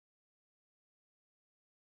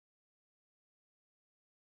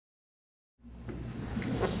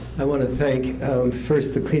I want to thank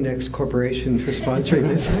first the Kleenex Corporation for sponsoring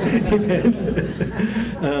this event.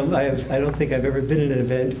 I don't think I've ever been in an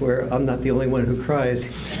event where I'm not the only one who cries,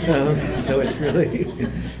 so it's really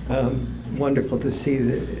wonderful to see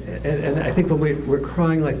that. And I think when we're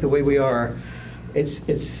crying like the way we are,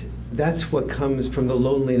 that's what comes from the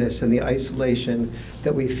loneliness and the isolation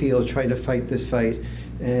that we feel trying to fight this fight.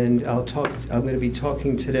 And I'm going to be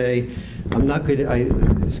talking today. I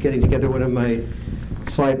was getting together one of my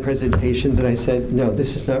slide presentations, and I said, no,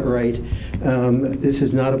 this is not right. This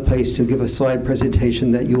is not a place to give a slide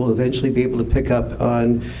presentation that you will eventually be able to pick up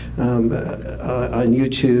on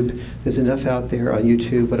YouTube. There's enough out there on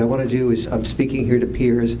YouTube. What I want to do is I'm speaking here to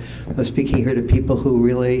peers. I'm speaking here to people who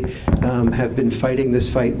really have been fighting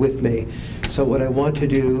this fight with me. So what I want to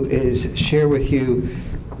do is share with you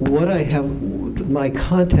what I have, my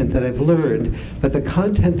content that I've learned, but the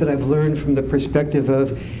content that I've learned from the perspective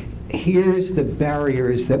of here's the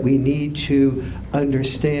barriers that we need to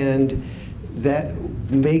understand that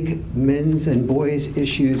make men's and boys'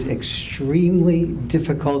 issues extremely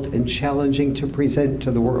difficult and challenging to present to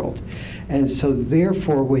the world. And so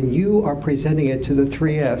therefore, when you are presenting it to the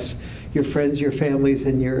 3Fs, your friends, your families,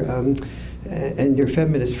 and your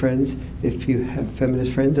feminist friends, if you have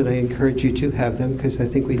feminist friends, and I encourage you to have them because I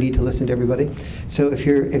think we need to listen to everybody. So if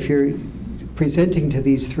you're presenting to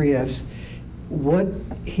these 3Fs,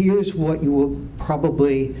 here's what you will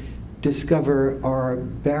probably discover are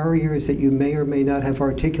barriers that you may or may not have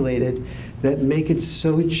articulated that make it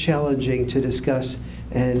so challenging to discuss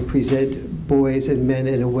and present boys and men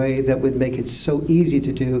in a way that would make it so easy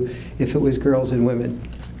to do if it was girls and women.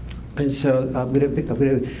 And so I'm going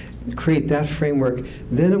to create that framework.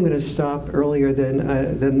 Then I'm going to stop earlier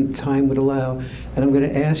than time would allow, and I'm going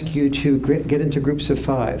to ask you to get into groups of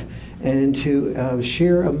 5 and to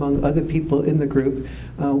share among other people in the group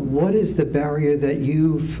what is the barrier that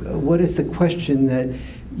what is the question that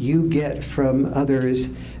you get from others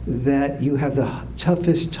that you have the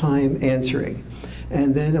toughest time answering.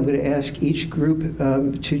 And then I'm going to ask each group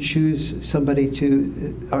to choose somebody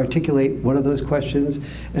to articulate one of those questions,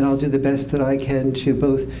 and I'll do the best that I can to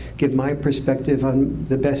both give my perspective on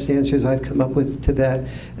the best answers I've come up with to that,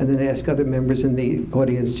 and then ask other members in the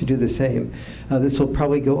audience to do the same. This will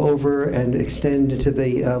probably go over and extend into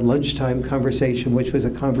the lunchtime conversation, which was a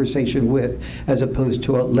conversation with, as opposed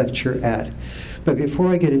to a lecture at. But before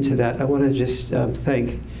I get into that, I want to just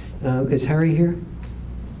thank, is Harry here?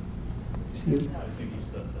 Is he?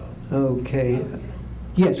 Okay.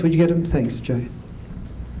 Yes, would you get him? Thanks, Joy.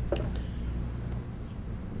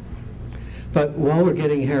 But while we're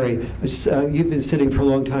getting Harry, you've been sitting for a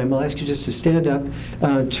long time. I'll ask you just to stand up,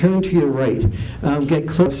 turn to your right, get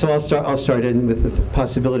close. So I'll start in with the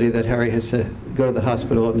possibility that Harry has to go to the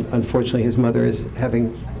hospital. Unfortunately, his mother is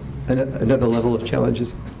having another level of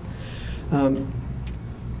challenges. I'm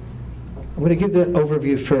going to give that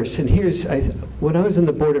overview first. And here's, when I was on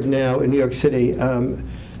the board of NOW in New York City,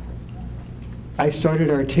 I started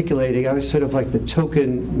articulating, I was sort of like the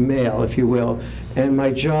token male, if you will, and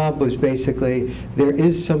my job was basically, there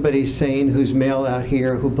is somebody sane who's male out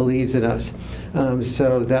here who believes in us.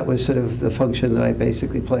 So that was sort of the function that I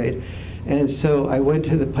basically played. And so I went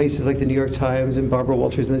to the places like the New York Times and Barbara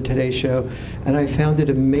Walters and the Today Show, and I found it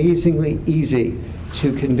amazingly easy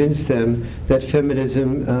to convince them that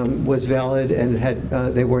feminism was valid and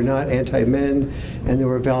they were not anti-men and there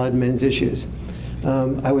were valid men's issues.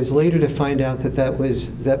 I was later to find out that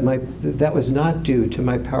was not due to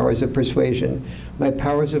my powers of persuasion. My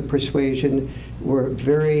powers of persuasion were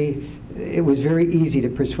it was very easy to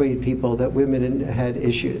persuade people that women had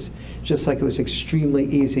issues, just like it was extremely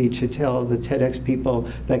easy to tell the TEDx people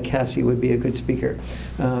that Cassie would be a good speaker.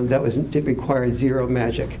 It required zero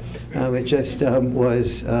magic. It just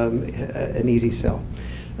was an easy sell.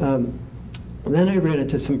 Then I ran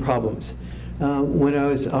into some problems. When I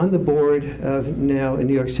was on the board of NOW in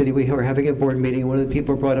New York City, we were having a board meeting. One of the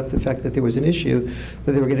people brought up the fact that there was an issue,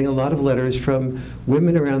 that they were getting a lot of letters from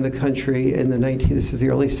women around the country in this is the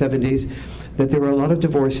early 70s, that there were a lot of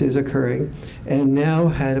divorces occurring, and NOW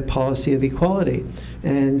had a policy of equality.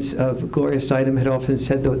 And Gloria Steinem had often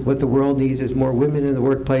said that what the world needs is more women in the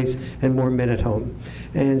workplace and more men at home.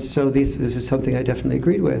 And so this is something I definitely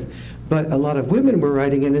agreed with. But a lot of women were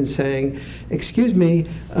writing in and saying, excuse me,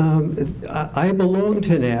 I belong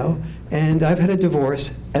to now, and I've had a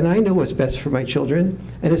divorce, and I know what's best for my children,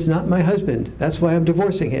 and it's not my husband. That's why I'm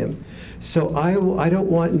divorcing him. So I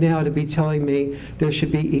don't want now to be telling me there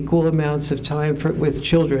should be equal amounts of time with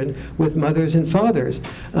children, with mothers and fathers.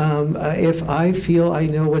 If I feel I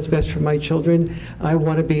know what's best for my children, I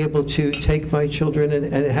want to be able to take my children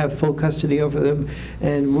and have full custody over them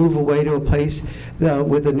and move away to a place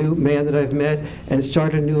with a new man that I've met and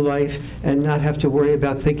start a new life and not have to worry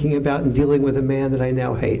about thinking about and dealing with a man that I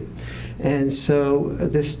now hate. And so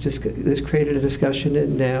this created a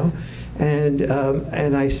discussion now, and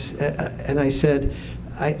I said,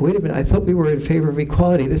 wait a minute, I thought we were in favor of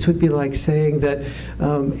equality. This would be like saying that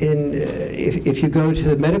if you go to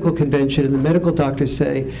the medical convention and the medical doctors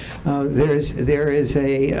say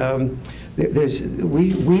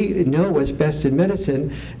we know what's best in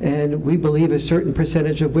medicine, and we believe a certain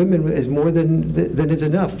percentage of women is more than is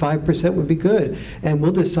enough. 5% would be good, and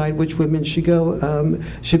we'll decide which women should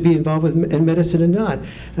be involved in medicine and not.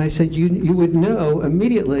 And I said, you would know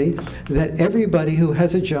immediately that everybody who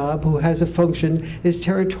has a job, who has a function, is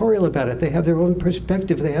territorial about it. They have their own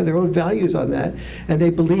perspective, they have their own values on that, and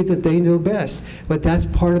they believe that they know best. But that's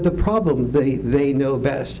part of the problem. They know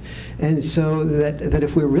best, and so that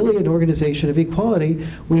if we're really an organization of equality,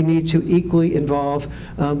 we need to equally involve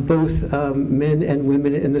both men and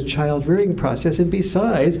women in the child rearing process. And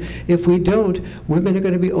besides, if we don't, women are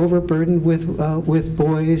going to be overburdened with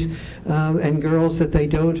boys and girls that they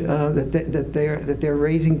don't that they're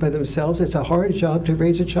raising by themselves. It's a hard job to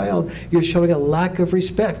raise a child. You're showing a lack of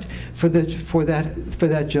respect for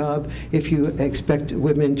that job if you expect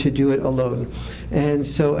women to do it alone. And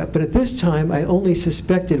so, but at this time, I only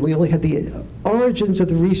suspected, we only had the origins of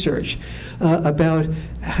the research about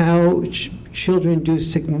how children do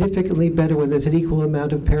significantly better when there's an equal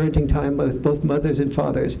amount of parenting time with both mothers and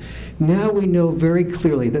fathers. Now we know very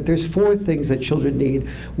clearly that there's 4 things that children need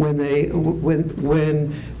when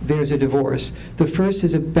there's a divorce. The first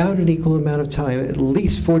is about an equal amount of time, at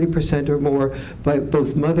least 40% or more, by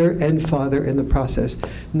both mother and father in the process.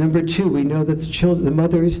 Number 2, we know that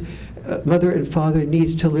the mother and father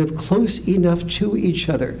needs to live close enough to each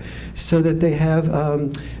other so that they have,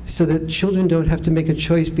 so that children don't have to make a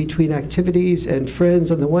choice between activities and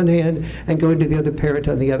friends on the one hand and going to the other parent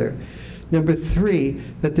on the other. Number 3,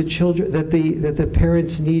 that the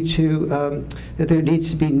parents need to, that there needs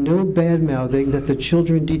to be no bad mouthing that the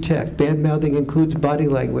children detect. Bad mouthing includes body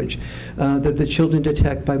language that the children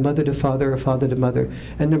detect by mother to father or father to mother.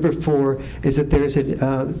 And number 4 is that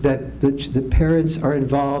that the parents are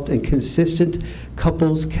involved in consistent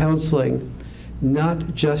couples counseling,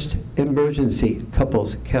 not just emergency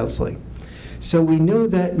couples counseling. So we know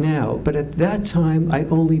that now, but at that time, I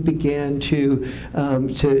only began to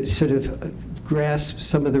sort of grasp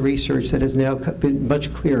some of the research that has now been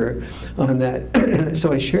much clearer on that.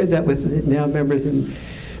 So I shared that with now members, and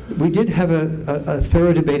we did have a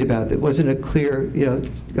thorough debate about it. It wasn't a clear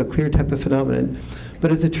type of phenomenon.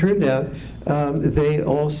 But as it turned out, they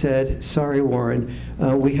all said, sorry, Warren,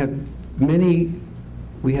 we have many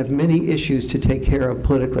issues to take care of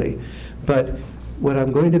politically, but what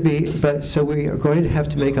I'm going to be, so we are going to have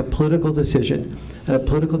to make a political decision. And a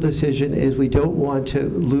political decision is we don't want to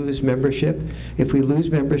lose membership. If we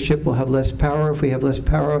lose membership, we'll have less power. If we have less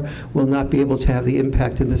power, we'll not be able to have the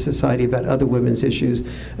impact in the society about other women's issues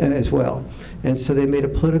as well. And so they made a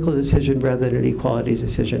political decision rather than an equality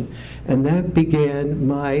decision. And that began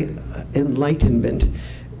my enlightenment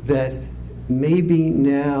that maybe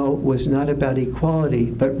now was not about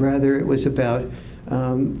equality, but rather it was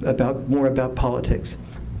more about politics.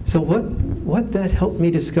 So what that helped me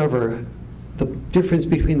discover, the difference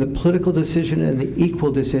between the political decision and the equal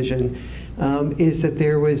decision, is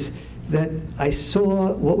that I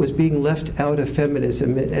saw what was being left out of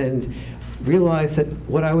feminism and realized that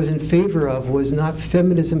what I was in favor of was not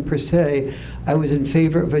feminism per se. I was in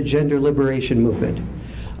favor of a gender liberation movement.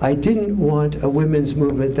 I didn't want a women's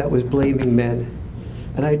movement that was blaming men,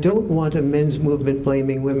 and I don't want a men's movement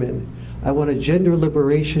blaming women. I want a gender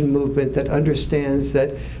liberation movement that understands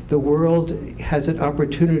that the world has an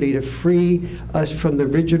opportunity to free us from the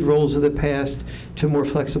rigid roles of the past to more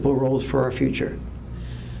flexible roles for our future.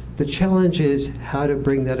 The challenge is how to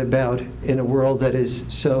bring that about in a world that is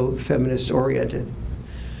so feminist-oriented.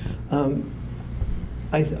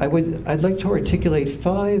 I'd like to articulate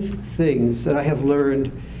 5 things that I have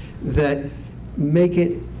learned that make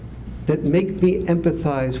me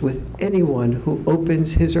empathize with anyone who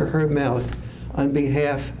opens his or her mouth on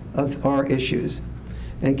behalf of our issues.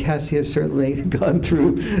 And Cassie has certainly gone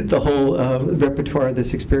through the whole repertoire of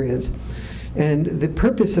this experience. And the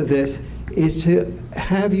purpose of this is to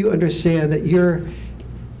have you understand that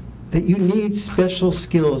you need special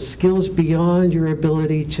skills beyond your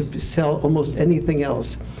ability to sell almost anything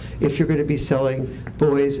else if you're going to be selling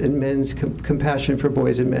boys and men's compassion for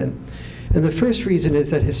boys and men. And the first reason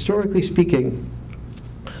is that historically speaking,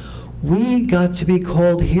 we got to be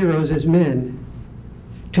called heroes as men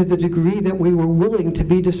to the degree that we were willing to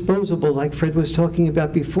be disposable, like Fred was talking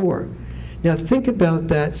about before. Now think about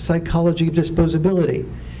that psychology of disposability.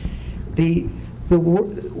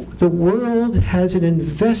 The world has an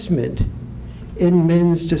investment in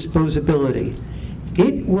men's disposability.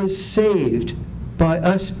 It was saved by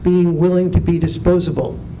us being willing to be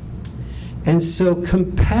disposable. And so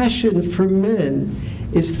compassion for men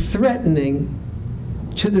is threatening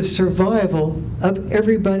to the survival of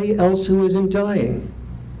everybody else who isn't dying.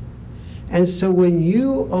 And so when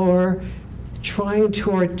you are trying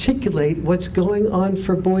to articulate what's going on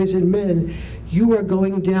for boys and men, you are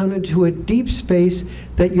going down into a deep space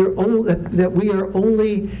that we are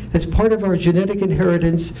only, as part of our genetic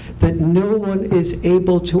inheritance, that no one is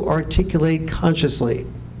able to articulate consciously.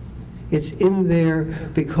 It's in there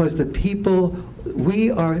because the people,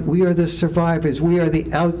 we are the survivors. We are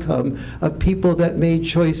the outcome of people that made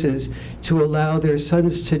choices to allow their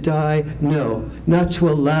sons to die. No, not to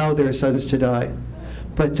allow their sons to die,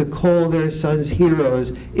 but to call their sons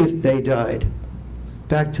heroes if they died.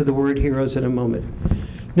 Back to the word heroes in a moment.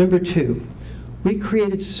 Number two, we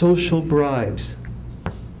created social bribes.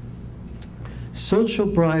 Social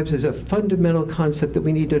bribes is a fundamental concept that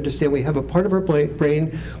we need to understand. We have a part of our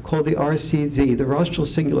brain called the RCZ, the rostral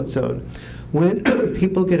cingulate zone. When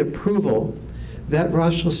people get approval, that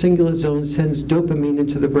rostral cingulate zone sends dopamine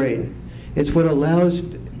into the brain. It's what allows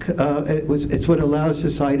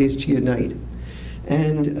societies to unite.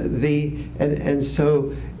 And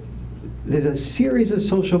so there's a series of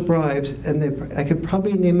social bribes, and I could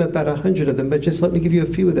probably name about 100 of them, but just let me give you a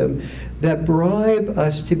few of them, that bribe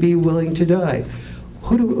us to be willing to die.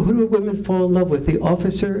 Who do women fall in love with, the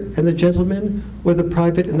officer and the gentleman, or the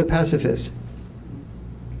private and the pacifist?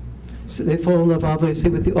 So they fall in love, obviously,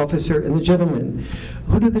 with the officer and the gentleman.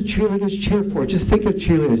 Who do the cheerleaders cheer for? Just think of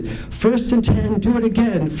cheerleaders. 1st and 10, do it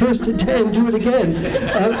again. 1st and 10, do it again.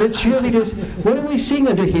 The cheerleaders, what are we seeing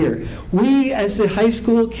under here? We, as the high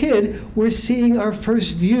school kid, we're seeing our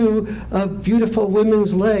first view of beautiful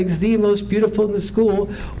women's legs, the most beautiful in the school.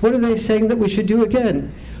 What are they saying that we should do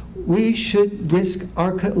again? We should risk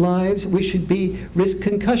our lives. We should risk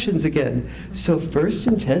concussions again. So 1st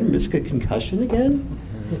and 10, risk a concussion again?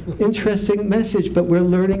 Interesting message, but we're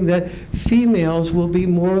learning that females will be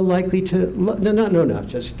more likely to, not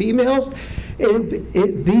just females.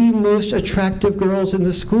 The most attractive girls in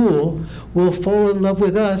the school will fall in love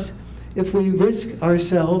with us if we risk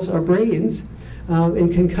ourselves, our brains,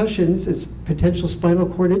 in concussions, as potential spinal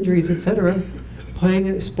cord injuries, etc., playing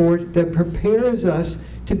a sport that prepares us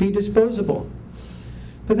to be disposable.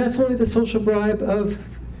 But that's only the social bribe of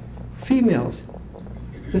females,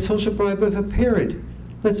 the social bribe of a parent.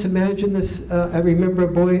 Let's imagine this. I remember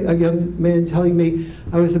a young man telling me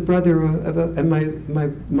I was the brother and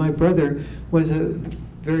my brother was a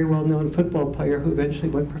very well-known football player who eventually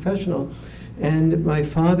went professional. And my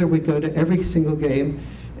father would go to every single game,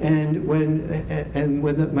 and when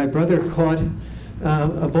my brother caught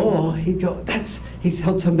a ball, he'd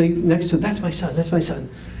held somebody next to him, that's my son, that's my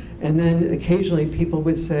son. And then occasionally people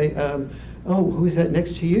would say, oh, who's that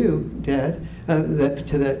next to you, Dad?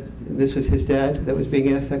 This was his dad that was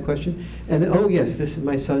being asked that question. And oh yes, this is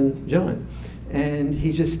my son, John. And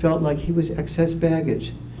he just felt like he was excess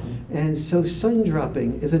baggage. And so son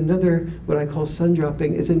dropping is another, what I call son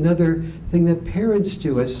dropping, is another thing that parents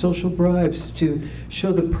do as social bribes to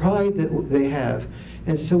show the pride that they have.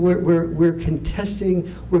 And so we're contesting,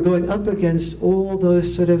 we're going up against all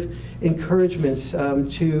those sort of encouragements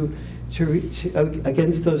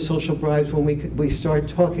against those social bribes when we start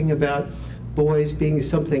talking about boys being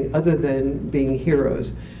something other than being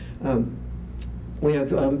heroes. We have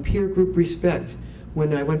peer group respect.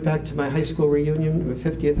 When I went back to my high school reunion, my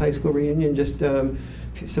 50th high school reunion just a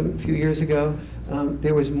few years ago,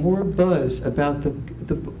 there was more buzz about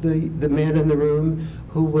the man in the room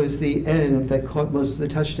who was the end that caught most of the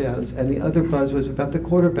touchdowns, and the other buzz was about the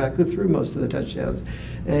quarterback who threw most of the touchdowns.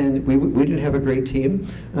 And we didn't have a great team,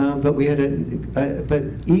 but we had but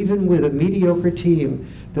even with a mediocre team,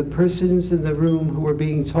 the persons in the room who were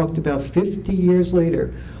being talked about 50 years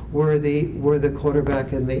later were the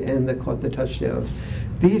quarterback and the end that caught the touchdowns.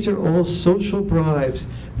 These are all social bribes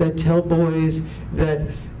that tell boys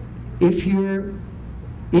that if you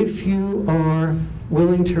are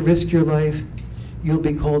willing to risk your life, you'll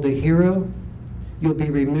be called a hero, you'll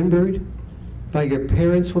be remembered, by your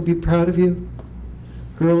parents will be proud of you.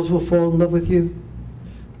 Girls will fall in love with you.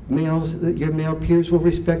 Your male peers will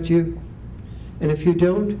respect you. And if you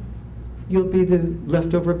don't, you'll be the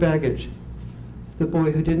leftover baggage, the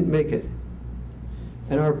boy who didn't make it.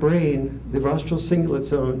 And our brain, the rostral cingulate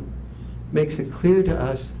zone, makes it clear to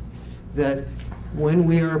us that when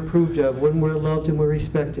we are approved of, when we're loved and we're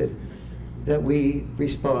respected, that we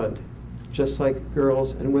respond, just like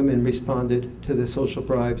girls and women responded to the social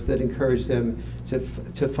bribes that encouraged them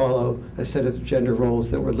to follow a set of gender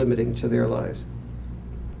roles that were limiting to their lives.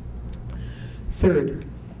 Third,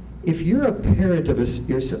 if you're a parent of a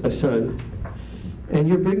son, and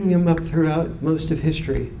you're bringing him up throughout most of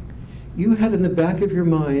history, you had in the back of your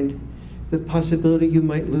mind the possibility you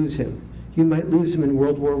might lose him. You might lose him in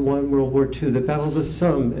World War I, World War II. The Battle of the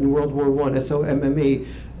Somme in World War I, SOMME,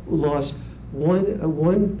 lost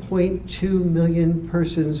 1.2 million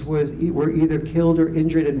persons were either killed or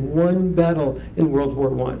injured in one battle in World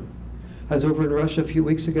War I. I was over in Russia a few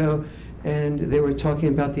weeks ago, and they were talking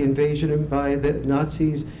about the invasion by the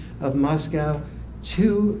Nazis of Moscow.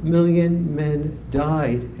 2 million men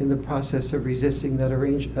died in the process of resisting that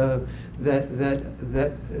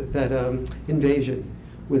invasion,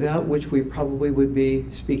 without which we probably would be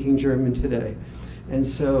speaking German today. And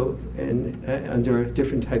so, under a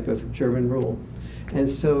different type of German rule. And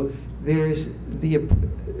so there's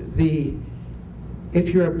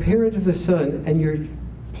if you're a parent of a son and you're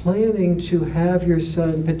planning to have your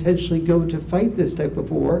son potentially go to fight this type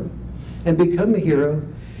of war and become a hero,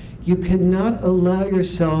 you cannot allow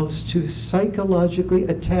yourselves to psychologically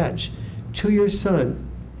attach to your son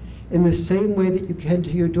in the same way that you can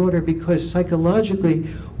to your daughter, because psychologically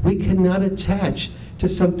we cannot attach to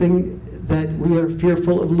something that we are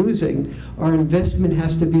fearful of losing. Our investment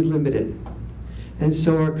has to be limited. And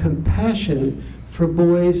so our compassion for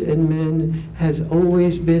boys and men has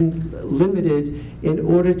always been limited in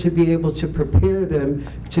order to be able to prepare them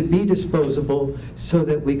to be disposable so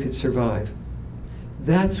that we could survive.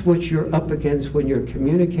 That's what you're up against when you're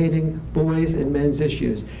communicating boys and men's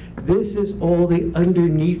issues. This is all the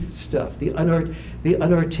underneath stuff, the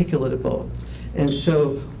unarticulatable. And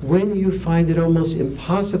so when you find it almost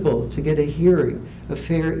impossible to get a hearing, a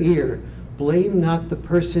fair ear, blame not the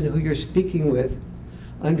person who you're speaking with.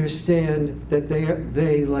 Understand that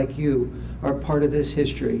they, like you, are part of this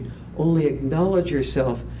history. Only acknowledge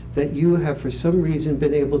yourself that you have, for some reason,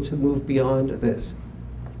 been able to move beyond this.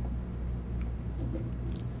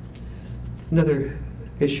 Another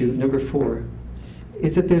issue, number 4,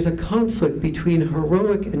 is that there's a conflict between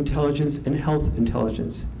heroic intelligence and health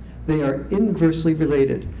intelligence. They are inversely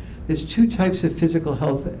related. There's 2 types of physical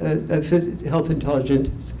health, health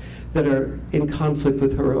intelligence that are in conflict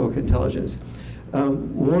with heroic intelligence.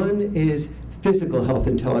 One is physical health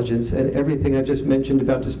intelligence, and everything I've just mentioned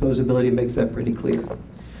about disposability makes that pretty clear.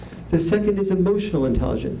 The second is emotional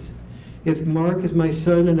intelligence. If Mark is my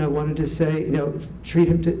son and I wanted to say,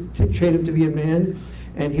 train him to be a man,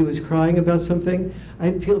 and he was crying about something,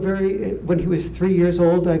 I'd feel when he was 3 years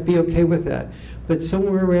old, I'd be okay with that. But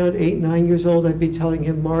somewhere around 8, 9 years old, I'd be telling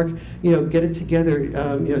him, Mark, get it together,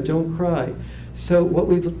 don't cry. So what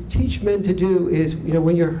we teach men to do is,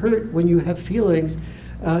 when you're hurt, when you have feelings,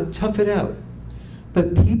 tough it out.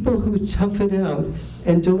 But people who tough it out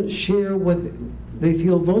and don't share what they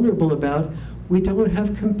feel vulnerable about, we don't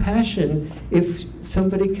have compassion if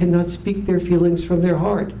somebody cannot speak their feelings from their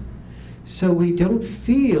heart. So we don't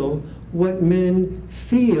feel what men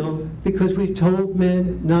feel because we've told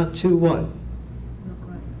men not to what?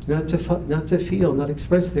 Not to feel, not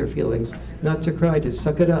express their feelings, not to cry, to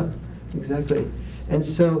suck it up. Exactly. And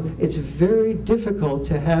so it's very difficult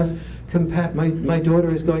to have my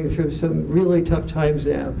daughter is going through some really tough times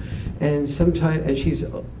now, and she's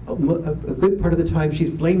a good part of the time she's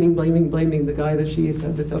blaming the guy that she has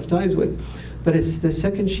had the tough times with. But it's the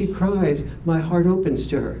second she cries, my heart opens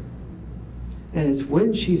to her. And it's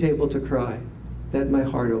when she's able to cry that my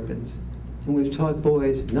heart opens. And we've taught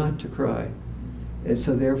boys not to cry. And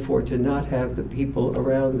so therefore to not have the people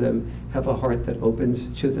around them have a heart that opens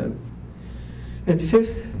to them. And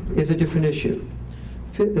 5th is a different issue.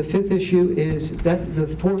 The 5th issue is that the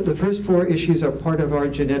first 4 issues are part of our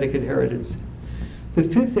genetic inheritance. The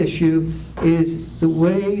 5th issue is the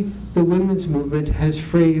way the women's movement has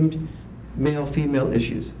framed male-female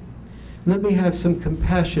issues. Let me have some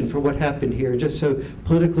compassion for what happened here, just so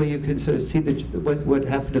politically you can sort of see what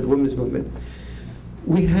happened to the women's movement.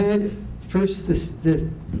 We had first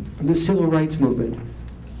the civil rights movement.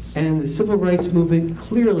 And the civil rights movement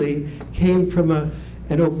clearly came from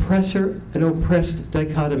an oppressor and oppressed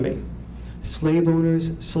dichotomy. Slave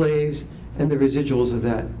owners, slaves, and the residuals of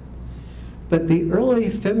that. But the early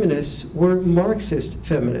feminists were Marxist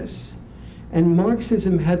feminists. And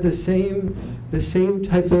Marxism had the same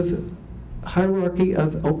type of hierarchy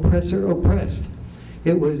of oppressor-oppressed.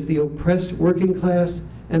 It was the oppressed working class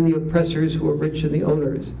and the oppressors who were rich and the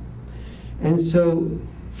owners. And so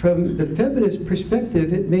from the feminist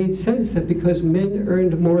perspective, it made sense that because men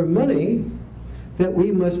earned more money, that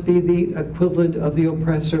we must be the equivalent of the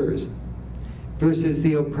oppressors versus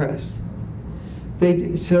the oppressed.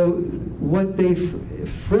 So what they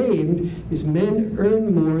framed is men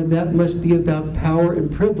earn more, that must be about power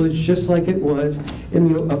and privilege, just like it was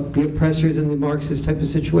in the oppressors in the Marxist type of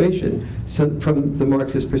situation, so from the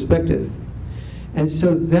Marxist perspective. And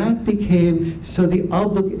so that became,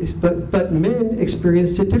 but men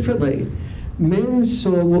experienced it differently. Men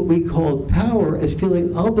saw what we called power as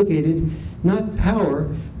feeling obligated, not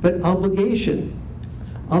power, but obligation.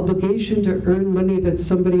 Obligation to earn money that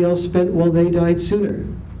somebody else spent while they died sooner.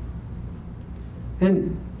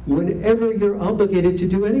 And whenever you're obligated to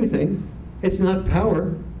do anything, it's not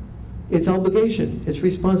power, it's obligation, it's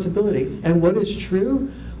responsibility. And what is true?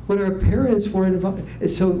 When our parents were involved,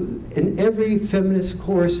 so in every feminist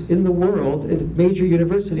course in the world, in major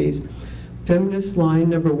universities, feminist line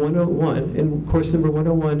number 101, and course number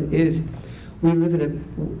 101 is, we live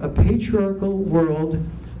in a patriarchal world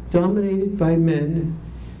dominated by men,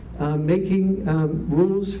 making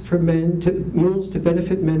rules for men, rules to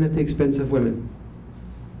benefit men at the expense of women.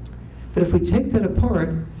 But if we take that apart,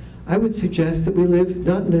 I would suggest that we live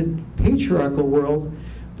not in a patriarchal world,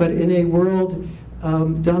 but in a world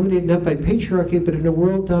dominated not by patriarchy, but in a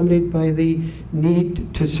world dominated by the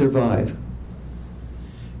need to survive.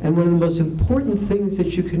 And one of the most important things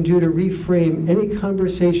that you can do to reframe any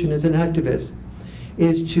conversation as an activist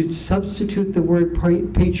is to substitute the word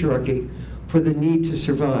patriarchy for the need to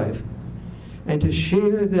survive. And to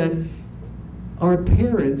share that our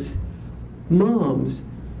parents, moms,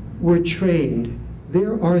 were trained,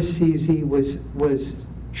 their RCZ was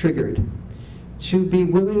triggered, to be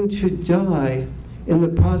willing to die in the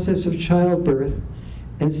process of childbirth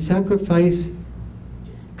and sacrifice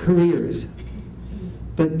careers.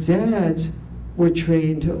 But dads were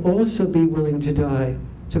trained to also be willing to die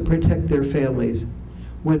to protect their families,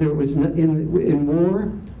 whether it was in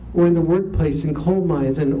war or in the workplace, in coal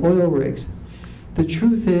mines and oil rigs. The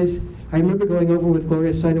truth is, I remember going over with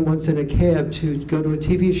Gloria Steinem once in a cab to go to a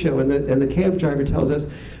TV show, and the cab driver tells us,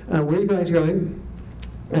 where are you guys going?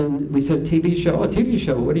 And we said, TV show. Oh, TV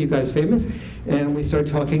show, what are you guys, famous? And we start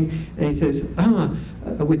talking, and he says,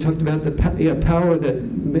 we talked about the power that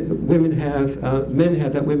women have, men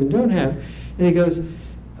have that women don't have. And he goes,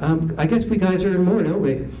 I guess we guys earn more, don't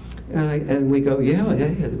we? And we go, yeah,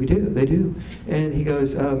 we do, they do. And he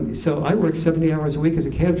goes, so I work 70 hours a week as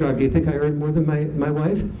a cab driver. Do you think I earn more than my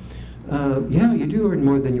wife? Yeah, you do earn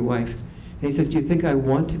more than your wife. And he says, do you think I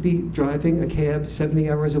want to be driving a cab 70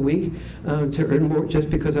 hours a week to earn more just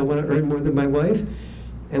because I want to earn more than my wife?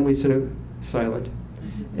 And we sort of silent.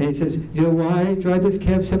 And he says, you know why I drive this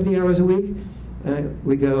cab 70 hours a week? And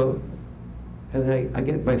we go, and I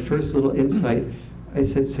get my first little insight. I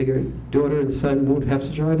said, so your daughter and son won't have to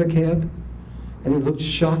drive a cab? And he looked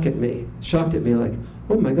shocked at me like,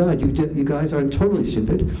 oh my God, you guys aren't totally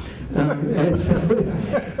stupid. And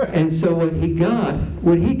so what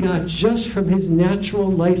he got just from his natural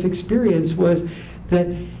life experience was that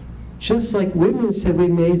just like women said we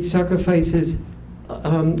made sacrifices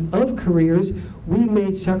of careers, we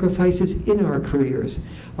made sacrifices in our careers.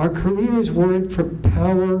 Our careers weren't for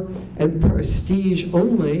power and prestige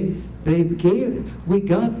only. We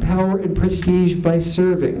got power and prestige by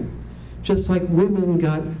serving. Just like women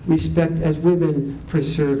got respect as women for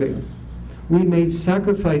serving. We made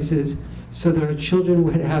sacrifices so that our children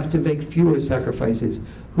would have to make fewer sacrifices.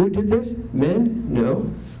 Who did this? Men?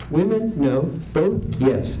 No. Women? No. Both?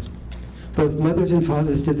 Yes. Both mothers and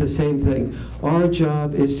fathers did the same thing. Our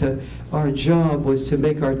job was to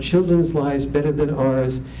make our children's lives better than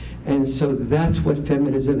ours, and so that's what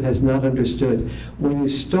feminism has not understood. When you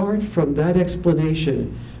start from that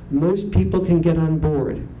explanation, most people can get on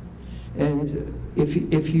board. And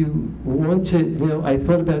if you want to, I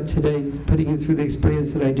thought about today putting you through the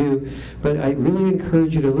experience that I do, but I really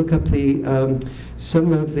encourage you to look up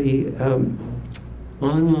some of the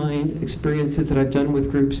online experiences that I've done with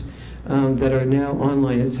groups that are now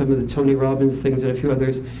online, and some of the Tony Robbins things and a few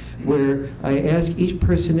others, where I ask each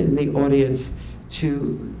person in the audience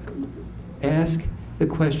to ask the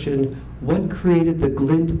question, what created the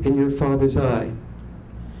glint in your father's eye?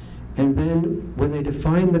 And then when they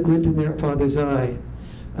define the glint in their father's eye,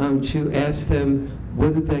 to ask them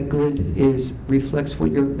whether that glint reflects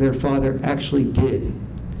what their father actually did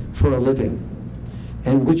for a living.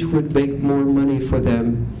 and which would make more money for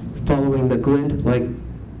them, following the glint, like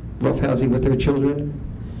roughhousing with their children,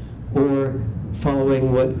 or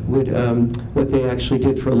following what they actually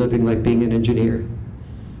did for a living, like being an engineer.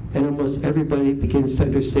 And almost everybody begins to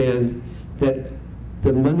understand that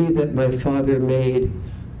the money that my father made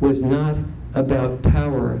was not about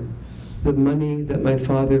power. The money that my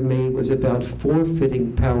father made was about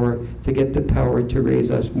forfeiting power to get the power to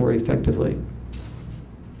raise us more effectively.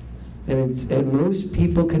 And most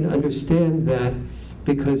people can understand that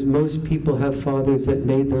because most people have fathers that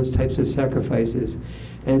made those types of sacrifices.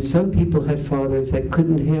 And some people had fathers that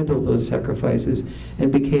couldn't handle those sacrifices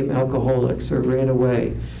and became alcoholics or ran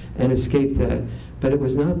away and escaped that. But it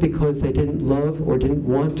was not because they didn't love or didn't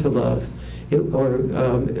want to love.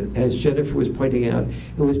 As Jennifer was pointing out,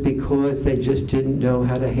 it was because they just didn't know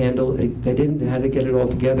how to handle it. They didn't know how to get it all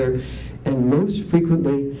together. And most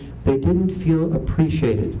frequently, they didn't feel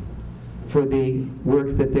appreciated for the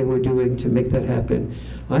work that they were doing to make that happen.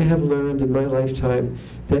 I have learned in my lifetime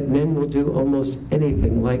that men will do almost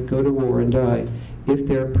anything, like go to war and die, if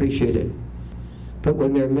they're appreciated. But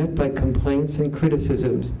when they're met by complaints and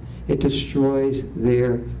criticisms, it destroys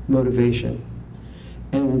their motivation.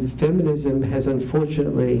 And feminism has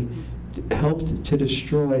unfortunately helped to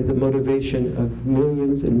destroy the motivation of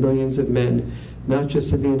millions and millions of men, not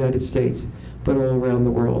just in the United States, but all around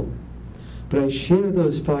the world. But I share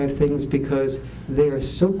those 5 things because they are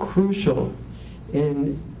so crucial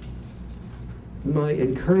in my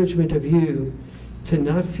encouragement of you to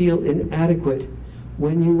not feel inadequate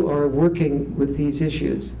when you are working with these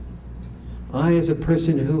issues. I, as a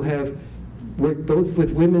person who have worked both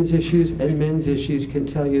with women's issues and men's issues, can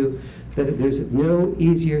tell you that there's no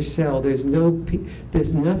easier sell. There's nothing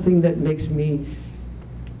that makes me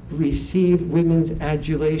receive women's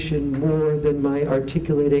adulation more than my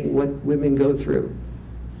articulating what women go through.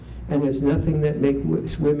 And there's nothing that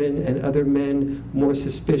makes women and other men more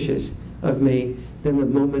suspicious of me than the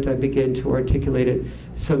moment I begin to articulate it.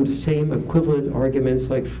 Some same equivalent arguments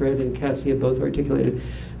like Fred and Cassie have both articulated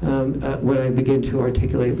when I begin to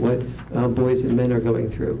articulate what boys and men are going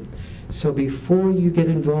through. So before you get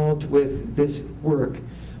involved with this work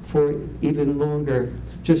for even longer,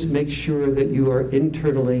 just make sure that you are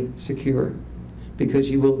internally secure,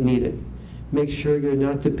 because you will need it. Make sure you're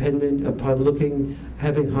not dependent upon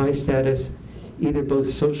having high status, either both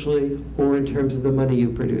socially or in terms of the money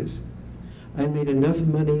you produce. I made enough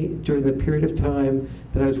money during the period of time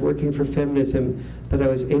that I was working for feminism that I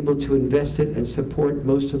was able to invest it and support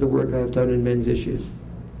most of the work I've done in men's issues.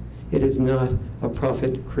 It is not a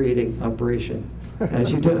profit-creating operation,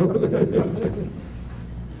 as you know.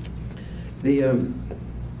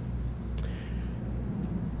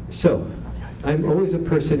 So, I'm always a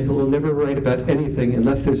person who will never write about anything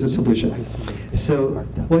unless there's a solution. So,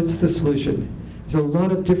 what's the solution? There's a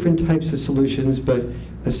lot of different types of solutions, but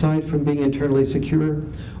aside from being internally secure,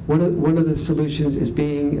 one of the solutions is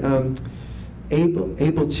being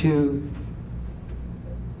able to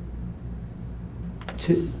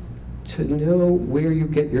know where you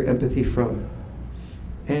get your empathy from.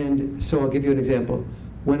 And so I'll give you an example.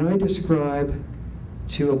 When I describe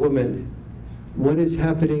to a woman what is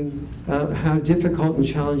happening, how difficult and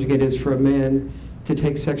challenging it is for a man to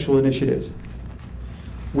take sexual initiatives,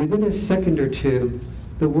 within a second or two,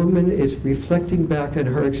 the woman is reflecting back on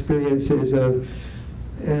her experiences of,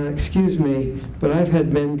 excuse me, but I've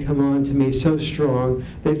had men come on to me so strong.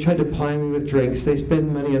 They've tried to ply me with drinks. They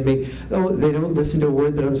spend money on me. Oh, they don't listen to a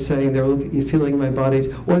word that I'm saying. They're feeling my bodies.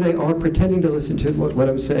 Or they are pretending to listen to what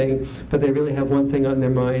I'm saying, but they really have one thing on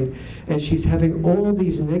their mind. And she's having all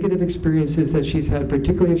these negative experiences that she's had,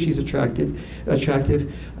 particularly if she's attractive,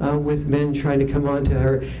 with men trying to come on to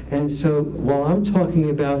her. And so while I'm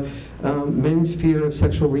talking about men's fear of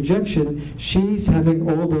sexual rejection, she's having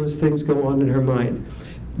all those things go on in her mind.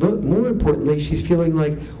 But more importantly, she's feeling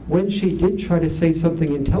like when she did try to say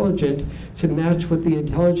something intelligent to match what the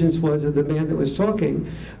intelligence was of the man that was talking,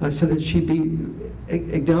 so that she'd be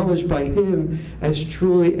acknowledged by him as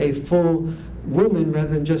truly a full woman rather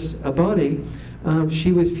than just a body,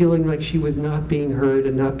 she was feeling like she was not being heard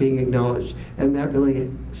and not being acknowledged. And that really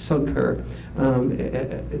sunk her,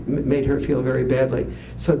 made her feel very badly.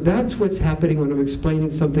 So that's what's happening when I'm explaining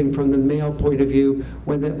something from the male point of view,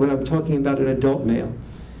 when I'm talking about an adult male.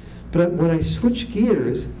 But when I switch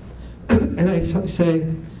gears and I say,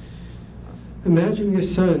 imagine your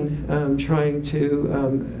son trying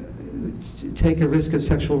to take a risk of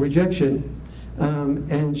sexual rejection,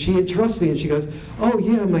 and she interrupts me and she goes, oh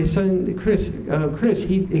yeah, my son Chris,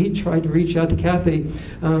 he tried to reach out to Kathy,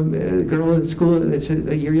 a girl in school that's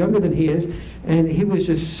a year younger than he is, And he was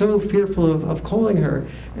just so fearful of calling her.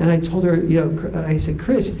 And I told her, I said,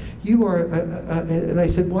 Chris, you are, and I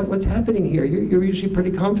said, what's happening here? You're usually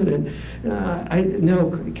pretty confident.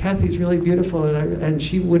 No, Kathy's really beautiful, and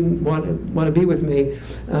she wouldn't want to be with me.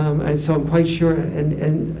 And so I'm quite sure.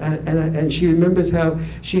 And she remembers how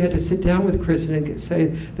she had to sit down with Chris and say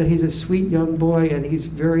that he's a sweet young boy and he's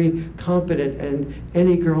very competent, and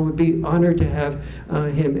any girl would be honored to have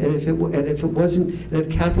him. And if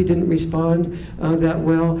Kathy didn't respond that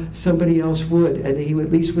well, somebody else would, and he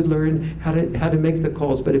at least would learn how to make the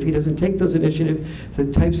calls. But if he doesn't take those initiatives,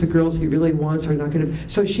 the types of girls he really wants are not going to.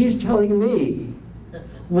 So she's telling me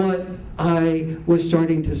what I was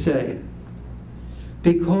starting to say.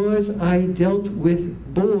 Because I dealt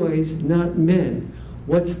with boys, not men.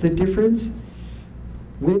 What's the difference?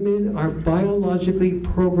 Women are biologically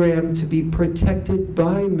programmed to be protected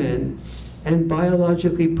by men and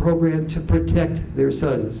biologically programmed to protect their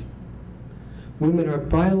sons. Women are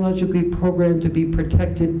biologically programmed to be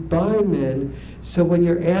protected by men, so when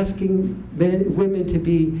you're asking women to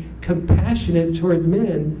be compassionate toward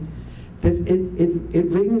men, it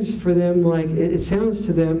rings for them like, it sounds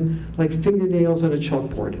to them like fingernails on a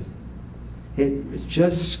chalkboard. It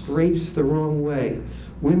just scrapes the wrong way.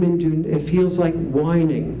 Women it feels like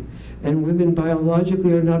whining. And women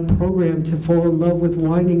biologically are not programmed to fall in love with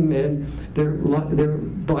whining men. They're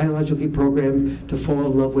biologically programmed to fall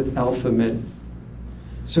in love with alpha men.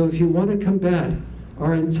 So if you want to combat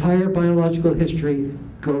our entire biological history,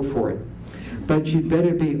 go for it. But you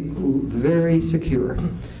better be very secure.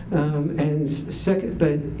 And second,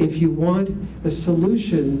 but if you want a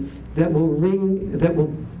solution that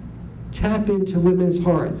will tap into women's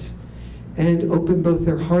hearts and open both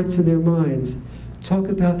their hearts and their minds, talk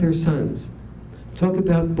about their sons, talk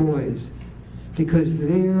about boys, because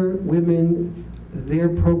they're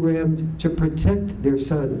programmed to protect their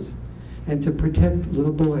sons and to protect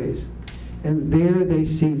little boys. And there they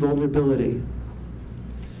see vulnerability.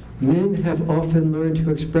 Men have often learned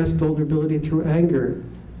to express vulnerability through anger,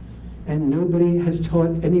 and nobody has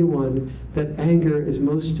taught anyone that anger is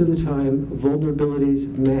most of the time vulnerability's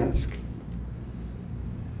mask.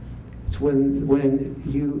 It's when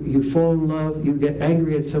you fall in love, you get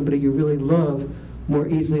angry at somebody you really love more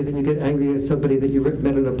easily than you get angry at somebody that you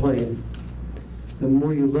met on a plane. The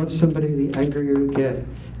more you love somebody, the angrier you get.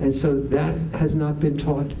 And so that has not been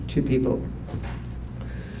taught to people.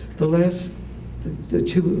 The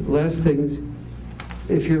two last things,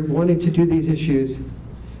 if you're wanting to do these issues,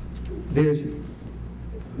 there's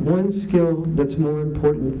one skill that's more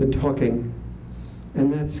important than talking,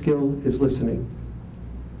 and that skill is listening.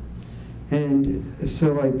 And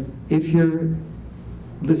so if you're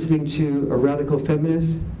listening to a radical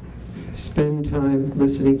feminist, spend time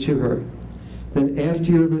listening to her. Then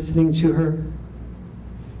after you're listening to her,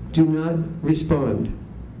 do not respond.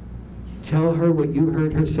 Tell her what you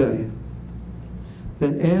heard her say.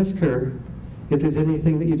 Then ask her if there's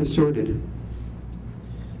anything that you distorted.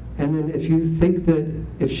 And then if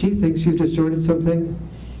she thinks you've distorted something,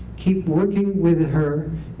 keep working with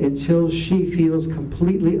her until she feels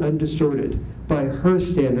completely undistorted by her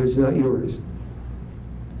standards, not yours.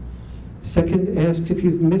 Second, ask if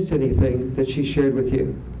you've missed anything that she shared with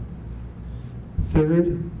you.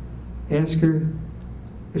 Third, ask her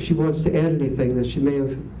if she wants to add anything that she may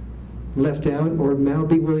have left out or now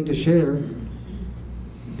be willing to share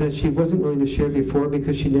that she wasn't willing to share before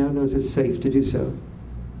because she now knows it's safe to do so.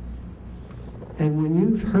 And when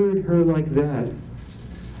you've heard her like that,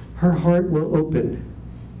 her heart will open.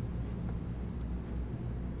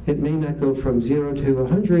 It may not go from 0 to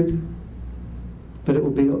 100, but it will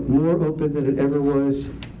be more open than it ever was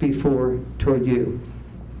before toward you.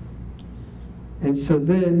 And so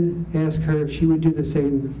then ask her if she would do the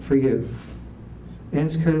same for you.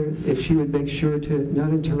 Ask her if she would make sure to not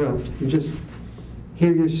interrupt and just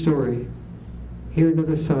hear your story, hear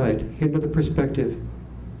another side, hear another perspective,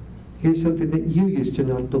 hear something that you used to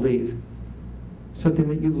not believe, something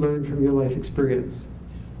that you've learned from your life experience.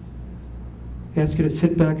 Ask her to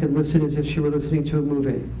sit back and listen as if she were listening to a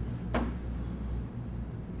movie,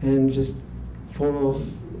 and just fall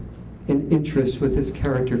in interest with this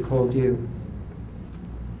character called you.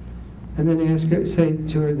 And then ask her, say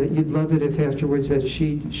to her that you'd love it if afterwards that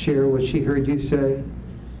she'd share what she heard you say,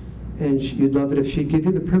 and you'd love it if she'd give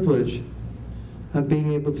you the privilege of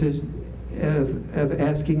being able to, of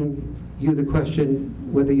asking you the question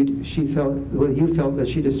whether you felt that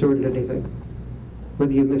she distorted anything,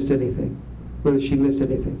 whether you missed anything, whether she missed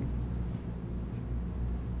anything.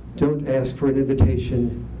 Don't ask for an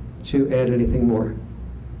invitation to add anything more.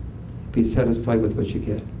 Be satisfied with what you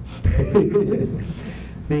get.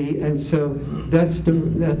 And so that's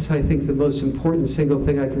I think the most important single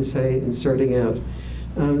thing I can say in starting out.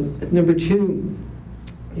 Number two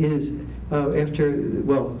is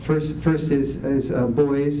first is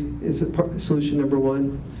boys is solution number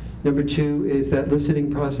one. Number two is that listening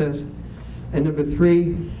process, and number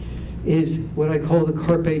three is what I call the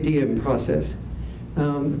carpe diem process,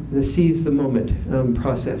 the seize the moment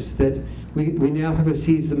process. That we now have a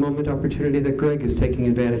seize the moment opportunity that Greg is taking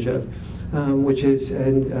advantage of. Which is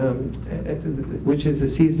the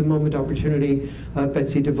seize the moment opportunity of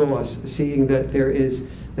Betsy DeVos, seeing that there is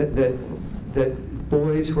that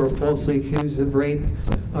boys who are falsely accused of rape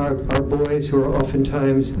are boys who are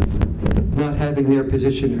oftentimes not having their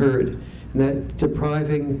position heard, and that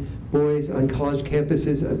depriving boys on college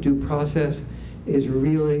campuses of due process is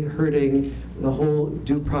really hurting the whole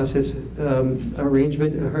due process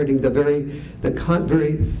arrangement, hurting the very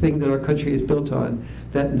thing that our country is built on.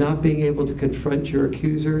 That not being able to confront your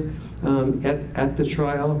accuser at the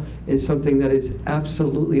trial is something that is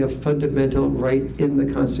absolutely a fundamental right in the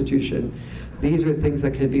Constitution. These are things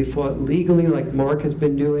that can be fought legally, like Mark has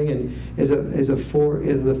been doing, and is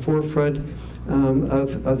the forefront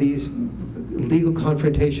of these legal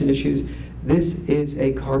confrontation issues. This is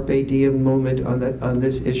a carpe diem moment on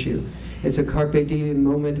this issue. It's a carpe diem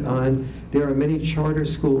moment on, there are many charter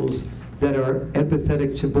schools that are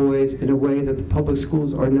empathetic to boys in a way that the public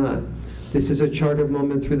schools are not. This is a charter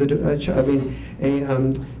moment through a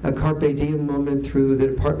carpe diem moment through the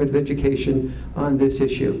Department of Education on this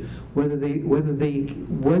issue. Whether the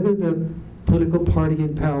political party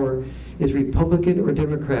in power is Republican or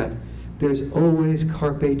Democrat, there's always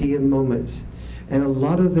carpe diem moments. And a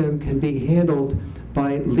lot of them can be handled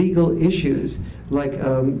by legal issues, like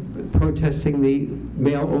protesting the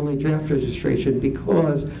male-only draft registration,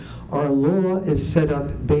 because our law is set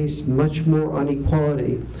up based much more on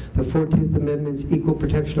equality. The 14th Amendment's Equal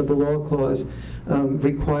Protection of the Law Clause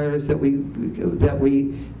requires that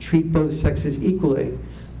we treat both sexes equally,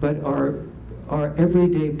 but our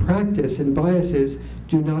everyday practice and biases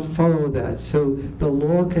do not follow that. So the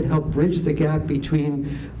law can help bridge the gap between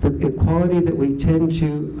the equality that we tend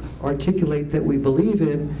to articulate that we believe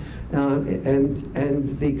in and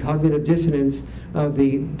the cognitive dissonance of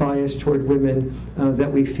the bias toward women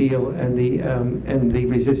that we feel, and the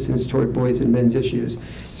resistance toward boys and men's issues.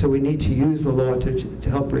 So we need to use the law to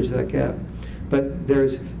help bridge that gap. But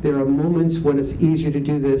there are moments when it's easier to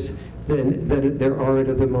do this than there are at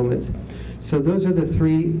other moments. So those are the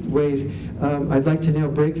three ways. I'd like to now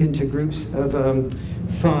break into groups of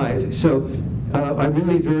 5. So I've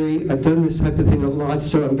done this type of thing a lot,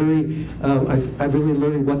 so I've really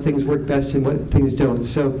learned what things work best and what things don't.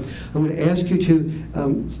 So I'm going to ask you to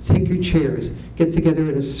take your chairs, get together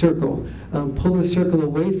in a circle, pull the circle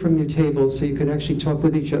away from your table so you can actually talk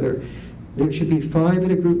with each other. There should be 5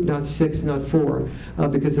 in a group, not 6, not 4,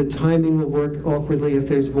 because the timing will work awkwardly if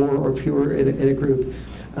there's more or fewer in a group.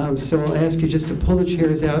 So I'll ask you just to pull the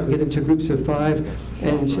chairs out and get into groups of 5,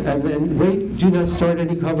 and then wait. Do not start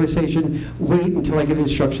any conversation. Wait until I give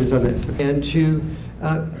instructions on this. And to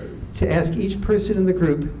ask each person in the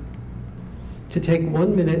group to take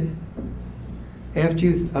 1 minute after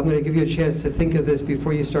I'm going to give you a chance to think of this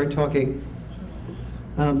before you start talking.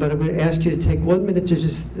 But I'm going to ask you to take 1 minute to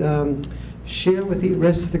just share with the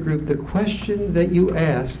rest of the group the question that you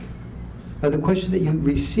ask, or the question that you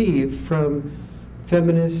receive from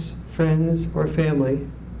feminists, friends, or family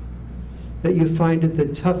that you find it the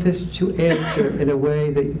toughest to answer in a way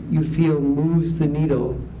that you feel moves the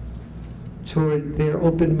needle toward their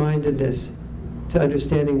open-mindedness to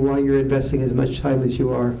understanding why you're investing as much time as you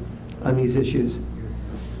are on these issues.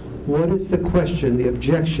 What is the question, the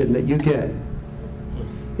objection that you get?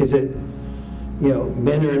 Is it,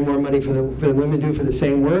 men earn more money than women do for the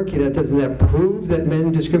same work? Doesn't that prove that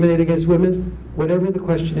men discriminate against women? Whatever the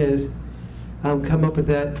question is, come up with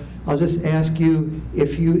that. I'll just ask you,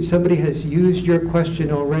 if somebody has used your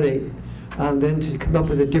question already, then to come up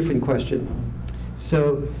with a different question.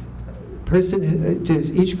 So,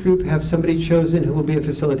 does each group have somebody chosen who will be a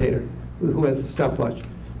facilitator, who has the stopwatch?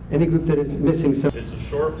 Any group that is missing something? It's a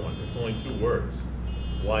short one. It's only 2 words.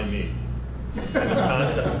 Why me?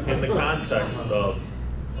 In the context of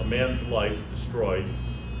a man's life destroyed,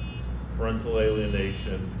 parental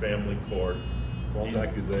alienation, family court, false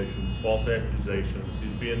accusations,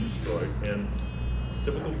 he's being destroyed, and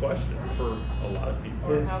typical question for a lot of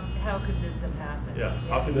people. Or how could this have happened? Yeah,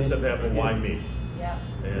 how could this have happened? Why me? Yeah.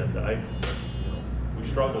 And we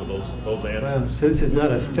struggle those answers. Wow. So this is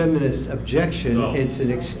not a feminist objection. No. It's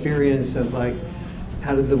an experience of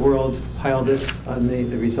how did the world pile this on me,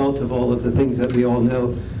 the result of all of the things that we all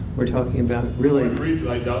know we're talking about. Really. I agree.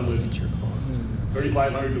 I doubtless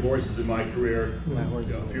 3,500 divorces in my career,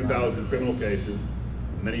 a few thousand criminal cases,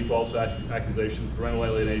 many false accusations, parental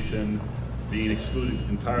alienation, being excluded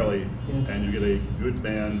entirely, and you get a good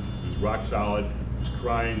man who's rock solid, who's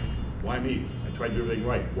crying, why me? I tried to do everything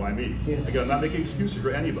right, why me? Yes. Again, I'm not making excuses for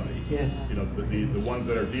anybody. Yes. You know, the ones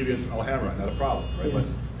that are deviants, I'll hammer on, not a problem, right?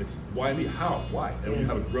 Yes. But it's why me? How? Why? And when you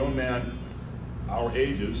have a grown man our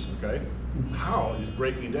ages, okay, how is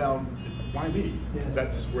breaking down, it's why me? Yes.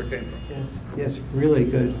 That's where it came from. Yes, yes, really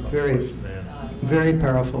good, very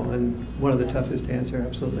powerful, and one of the toughest to answer,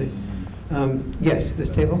 absolutely. Yes, this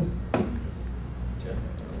table?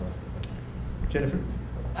 Jennifer?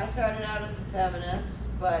 I started out as a feminist,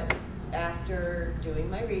 but after doing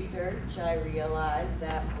my research, I realized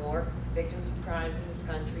that more victims of crimes in this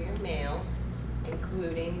country are males,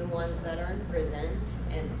 including the ones that are in prison.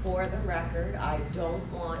 And for the record, I don't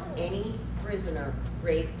want any prisoner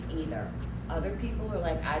raped either. Other people are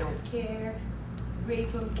like, I don't care, rape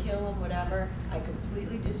them, kill them, whatever. I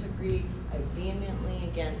completely disagree. I'm vehemently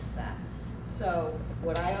against that. So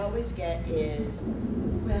what I always get is,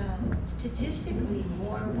 well, statistically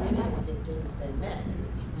more women are victims than men.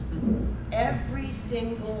 Every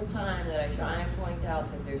single time that I try and point out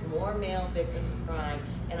that there's more male victims of crime,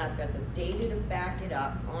 and I've got the data to back it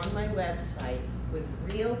up on my website with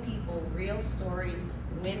real people, real stories,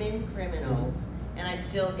 women criminals, and I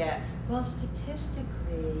still get, well,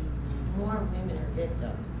 statistically, more women are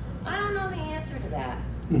victims. I don't know the answer to that.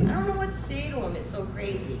 I don't know what to say to them. It's so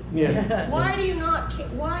crazy. Yes. Why do you not care?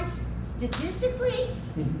 Why, statistically,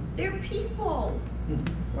 they're people.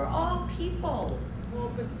 We're all people. Well,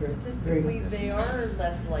 but statistically, they are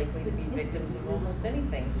less likely to be victims of almost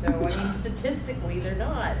anything. So, I mean, statistically, they're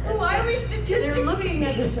not. Well, why are we statistically? They're looking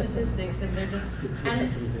at the statistics, and they're just,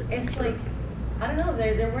 and it's like, I don't know,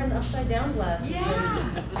 they're wearing upside down glasses.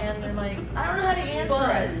 Yeah. And they're like, I don't know how to answer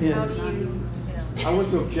but it. Yes. how do you know? I want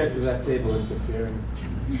to object to that table interfering.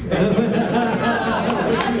 You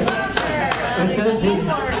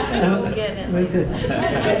are so getting What's it. it?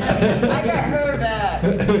 I got her back.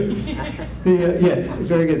 Yes,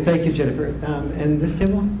 very good. Thank you, Jennifer. And this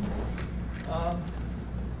table?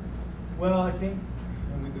 Well, I think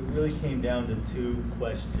it really came down to two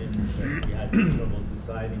questions that we had trouble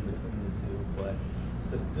deciding between the two.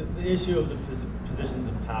 But the issue of the positions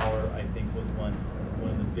of power, I think, was one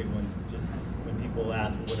of the big ones. Just when people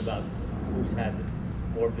ask, well, what about who's had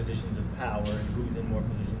more positions of power and who's in more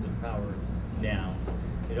positions of power now?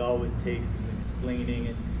 It always takes some explaining,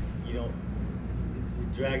 and it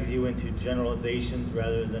drags you into generalizations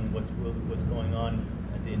rather than what's going on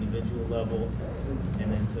at the individual level,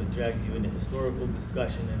 and then so it drags you into historical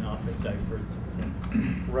discussion and often diverts.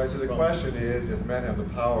 Right, so the question is, if men have the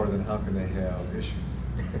power, then how can they have issues?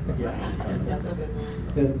 Yeah. That's a good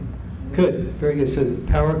one. Good. Good, very good. So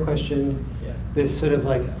the power question, this sort of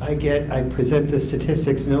like, I present the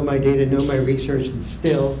statistics, know my data, know my research, and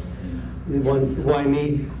still, the one why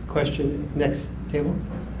me question. Next table.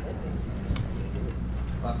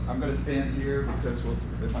 I'm going to stand here because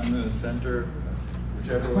if I'm in the center,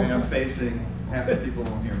 whichever way I'm facing, half the people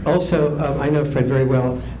won't hear me. Also, I know Fred very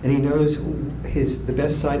well, and he knows the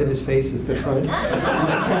best side of his face is the front, and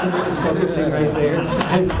the camera is focusing right there.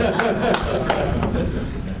 And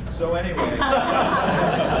So anyway.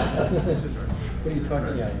 What are you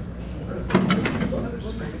talking about?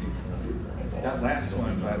 That last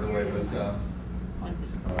one, by the way, was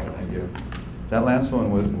thank you. That last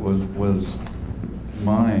one was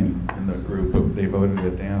mine in the group, but they voted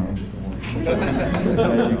it down.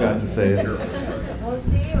 You got to say it. Oh,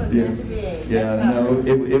 see, it was meant to be. Yeah, no,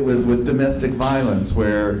 it was with domestic violence,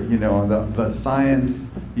 where the science.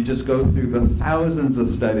 You just go through the thousands of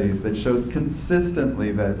studies that shows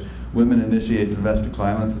consistently that women initiate domestic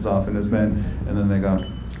violence as often as men, and then they go,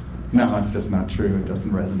 no, that's just not true. It doesn't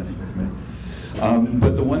resonate with me.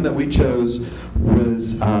 But the one that we chose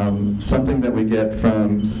was something that we get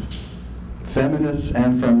from feminists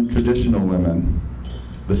and from traditional women.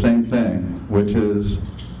 The same thing, which is,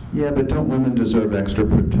 yeah, but don't women deserve extra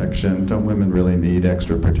protection? Don't women really need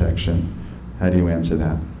extra protection? How do you answer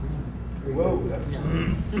that? Whoa, that's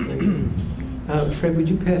Fred, would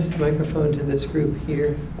you pass the microphone to this group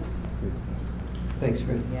here? Thanks,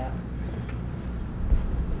 Fred. Yeah.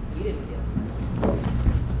 You didn't get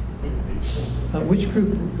it. Which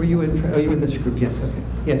group were you in? Oh, you were in this group, yes, okay.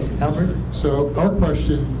 Yes, Albert? So our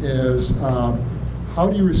question is, how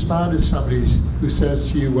do you respond to somebody who says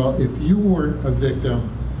to you, well, if you weren't a victim,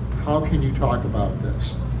 how can you talk about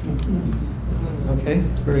this? Okay,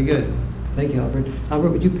 very good. Thank you, Albert.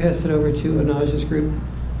 Albert, would you pass it over to Anaj's group?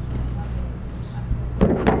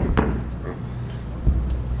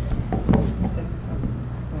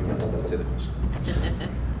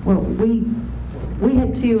 we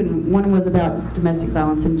had two, and one was about domestic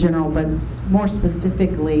violence in general, but more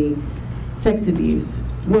specifically, sex abuse.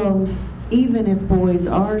 Well, even if boys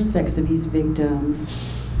are sex abuse victims,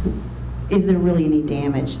 is there really any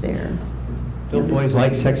damage there? Don't boys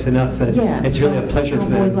like sex enough that it's really a pleasure for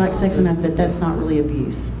them? Boys like sex enough that that's not really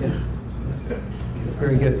abuse. Yes.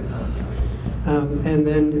 Very good. And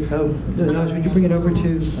then, Naj, would you bring it over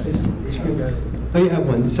to this group? Oh, you have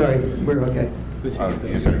one. Sorry. We're okay. Is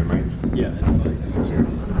that your mic? Yeah, that's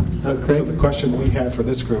fine. So the question we had for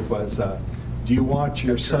this group was, do you want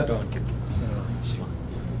your son...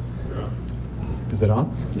 Is it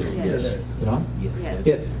on? Yes. Is it on? Yes.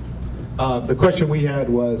 Yes. The question we had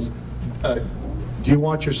was, do you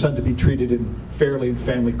want your son to be treated fairly in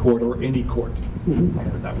family court or any court? Mm-hmm.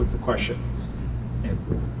 And that was the question. And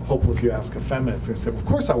hopefully if you ask a feminist, they're going to say, well, of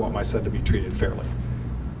course I want my son to be treated fairly.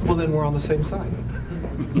 Well, then we're on the same side.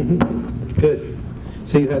 Good.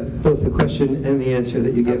 So you have both the question and the answer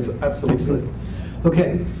that you give. Absolutely. Excellent.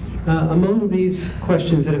 Okay. Among these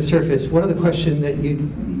questions that have surfaced, what are the questions that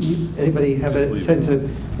anybody have a sense of,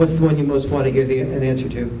 what's the one you most want to hear an answer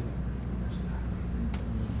to?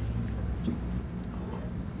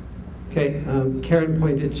 Okay, Karen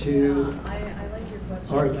pointed to... I like your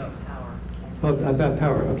question Art. about power. Oh, about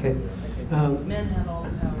power, okay. Men have all the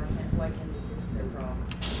power, why can't they fix their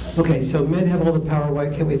problems? Okay, so men have all the power, why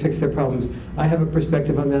can't we fix their problems? I have a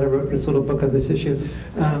perspective on that. I wrote this little book on this issue.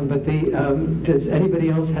 But does anybody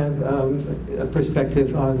else have a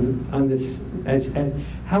perspective on this?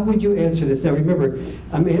 How would you answer this? Now remember,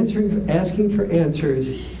 I'm asking for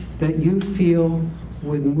answers that you feel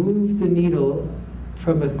would move the needle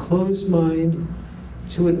from a closed mind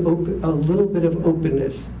to a little bit of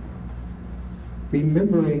openness.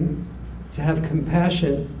 Remembering to have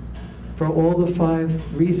compassion for all the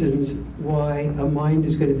 5 reasons why a mind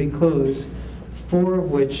is going to be closed, 4 of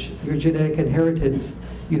which your genetic inheritance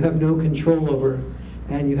you have no control over,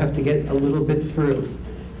 and you have to get a little bit through.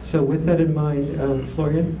 So with that in mind,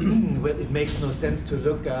 Florian? Well, it makes no sense to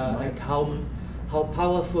look at how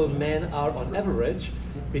powerful men are on average,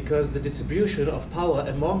 because the distribution of power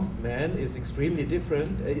amongst men is extremely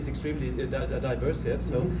different, is extremely diverse. Yeah?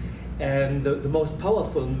 So, and the most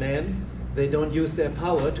powerful men, they don't use their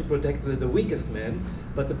power to protect the weakest men,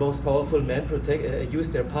 but the most powerful men use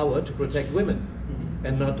their power to protect women,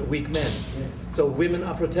 and not weak men. So women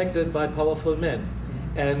are protected by powerful men,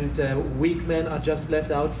 and weak men are just left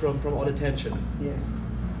out from all attention. Yes.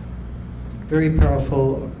 Very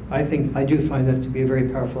powerful. I do find that to be a very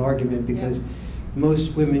powerful argument, because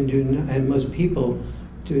most women do not, and most people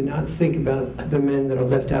do not think about the men that are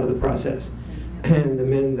left out of the process, and the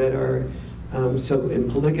men that are so in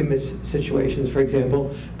polygamous situations, for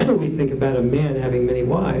example, we think about a man having many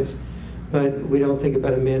wives, but we don't think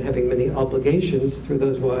about a man having many obligations through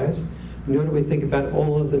those wives, nor do we think about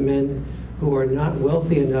all of the men who are not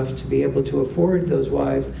wealthy enough to be able to afford those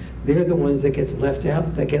wives. They're the ones that get left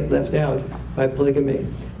out by polygamy.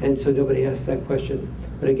 And so nobody asks that question.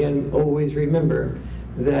 But again, always remember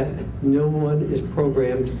that no one is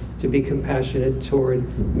programmed to be compassionate toward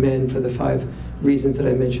men for the 5 reasons that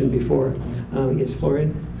I mentioned before. Yes,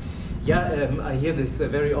 Florian? Yeah, I hear this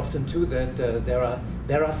very often too, that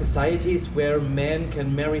there are societies where men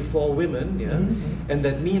can marry 4 women, yeah? And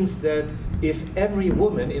that means that if every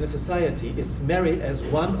woman in a society is married as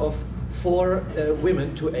one of 4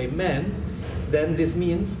 women to a man, then this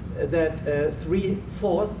means that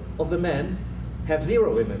 3/4 of the men have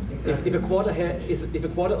 0 women. Exactly. If a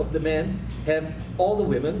quarter of the men have all the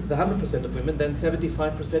women, the 100% of women, then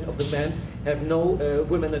 75% of the men have no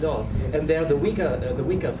women at all, and they're the weaker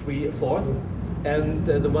 3/4, and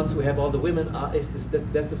the ones who have all the women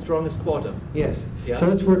that's the strongest quarter. Yes. Yeah? So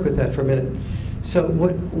let's work with that for a minute. So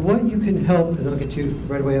what you can help, and I'll get to you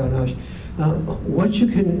right away, Anaj.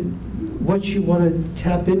 What you want to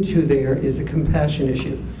tap into there is the compassion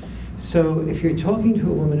issue. So if you're talking to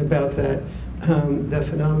a woman about that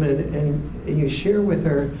phenomenon, and you share with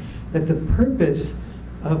her that the purpose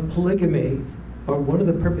of polygamy, or one of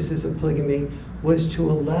the purposes of polygamy, was to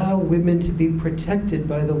allow women to be protected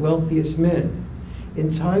by the wealthiest men. In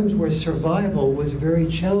times where survival was very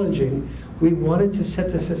challenging, we wanted to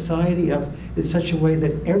set the society up in such a way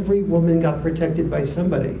that every woman got protected by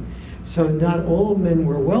somebody. So not all men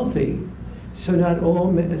were wealthy. So not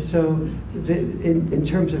all men, in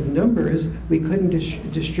terms of numbers, we couldn't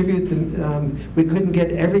distribute them, we couldn't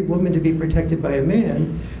get every woman to be protected by a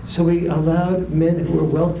man, so we allowed men who were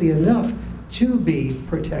wealthy enough to be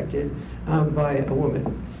protected by a woman.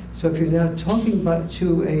 So if you're now talking about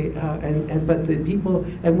but the people,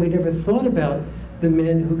 and we never thought about the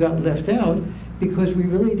men who got left out, because we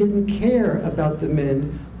really didn't care about the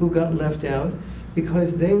men who got left out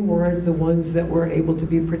because they weren't the ones that were able to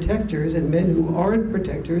be protectors, and men who aren't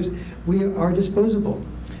protectors, we are disposable.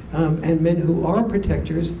 And men who are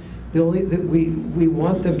protectors, we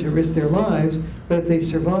want them to risk their lives, but if they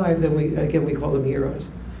survive, then we call them heroes.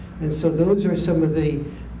 And so those are some of the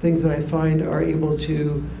things that I find are able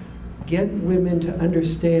to get women to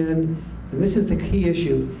understand, and this is the key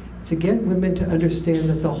issue, to get women to understand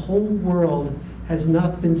that the whole world has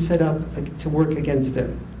not been set up to work against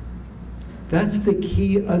them. That's the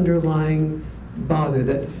key underlying bother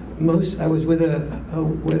that I was with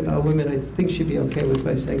a woman, I think she'd be okay with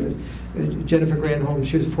my saying this, Jennifer Granholm.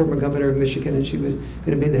 She was a former governor of Michigan, and she was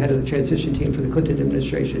going to be the head of the transition team for the Clinton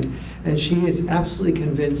administration. And she is absolutely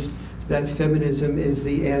convinced that feminism is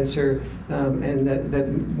the answer, and that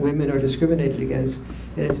women are discriminated against.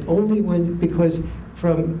 And it's only because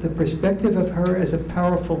from the perspective of her as a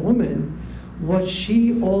powerful woman, what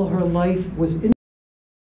she all her life was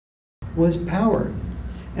power.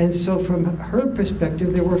 And so from her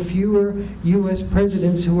perspective, there were fewer U.S.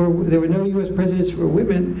 presidents there were no U.S. presidents who were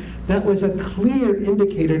women. That was a clear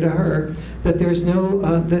indicator to her that there's no,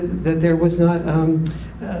 that there was not,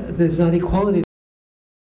 there's not equality.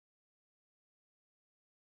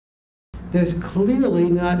 There's clearly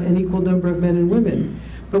not an equal number of men and women.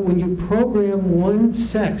 But when you program one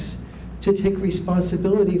sex to take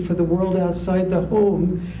responsibility for the world outside the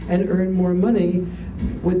home and earn more money,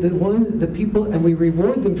 with the people, and we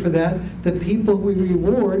reward them for that, the people we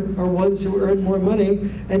reward are ones who earn more money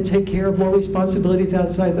and take care of more responsibilities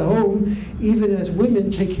outside the home, even as women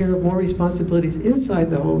take care of more responsibilities inside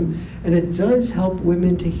the home. And it does help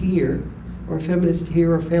women to hear, or feminists to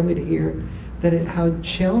hear, or family to hear, that how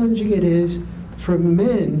challenging it is for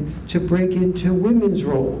men to break into women's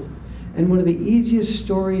role. And one of the easiest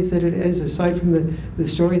stories that it is, aside from the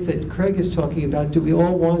stories that Craig is talking about, do we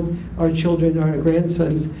all want our children, our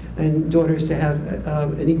grandsons and daughters to have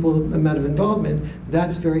an equal amount of involvement?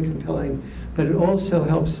 That's very compelling. But it also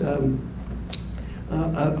helps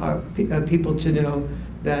our people to know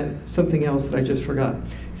that something else that I just forgot.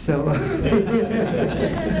 So,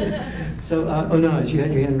 Onaj, you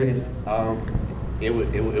had your hand raised. It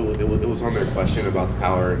was on their question about the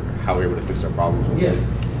power and how we're able to fix our problems. Yes.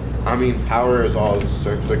 I mean, power is all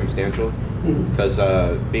circumstantial, because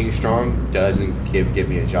being strong doesn't give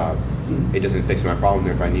me a job. It doesn't fix my problem.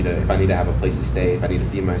 If I need to have a place to stay, if I need to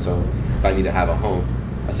feed myself, if I need to have a home,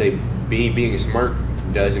 I say being smart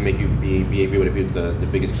doesn't make you be able to be the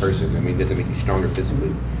biggest person. I mean, it doesn't make you stronger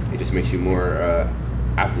physically. It just makes you more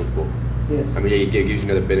applicable. Yes. I mean, it gives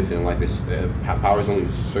you another benefit in life. Power is only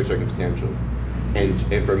circumstantial, and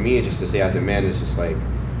for me, just to say as a man, it's just like,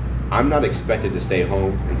 I'm not expected to stay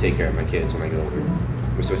home and take care of my kids when I get older.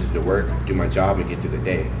 I'm expected to work, do my job, and get through the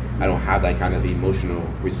day. I don't have that kind of emotional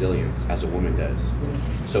resilience as a woman does.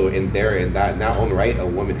 So in that own right, a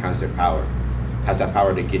woman has that power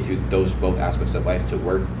to get through both aspects of life, to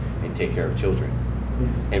work and take care of children. Yes.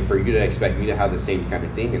 And for you to expect me to have the same kind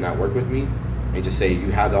of thing and not work with me, and just say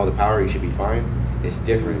you have all the power, you should be fine, it's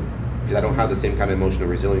different, because I don't have the same kind of emotional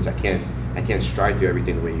resilience. I can't stride through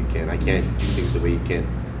everything the way you can. I can't do things the way you can.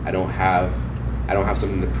 I don't have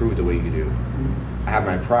something to prove the way you do. I have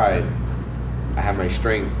my pride, I have my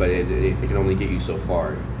strength, but it can only get you so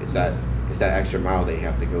far. It's that extra mile that you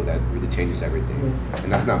have to go that really changes everything. Yes.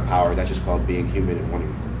 And that's not power, that's just called being human and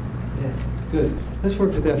wanting. Yes, good. Let's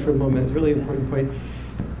work with that for a moment. It's a really important point.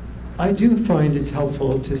 I do find it's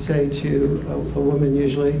helpful to say to a woman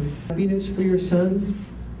usually, happiness for your son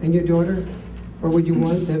and your daughter, or would you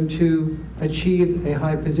want them to achieve a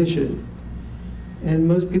high position? And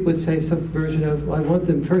most people would say some version of, well, I want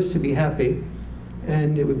them first to be happy,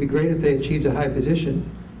 and it would be great if they achieved a high position.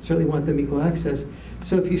 Certainly want them equal access.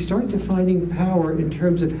 So if you start defining power in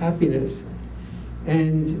terms of happiness,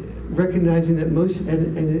 and recognizing that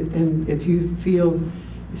and if you feel,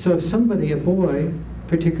 so if somebody, a boy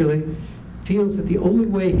particularly, feels that the only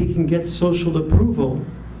way he can get social approval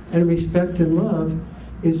and respect and love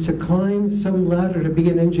is to climb some ladder to be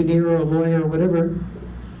an engineer or a lawyer or whatever,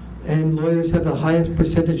 and lawyers have the highest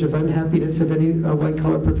percentage of unhappiness of any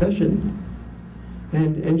white-collar profession,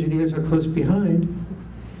 and engineers are close behind.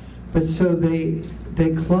 But so they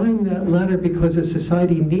climb that ladder because a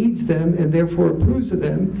society needs them and therefore approves of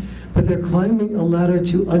them, but they're climbing a ladder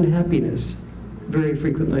to unhappiness very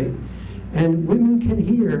frequently. And women can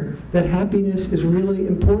hear that happiness is really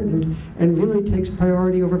important and really takes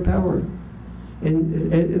priority over power,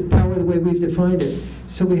 and power the way we've defined it.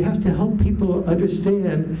 So we have to help people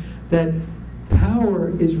understand that power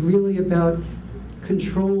is really about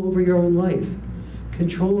control over your own life.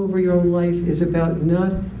 Control over your own life is about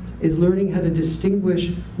learning how to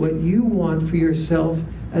distinguish what you want for yourself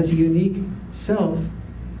as a unique self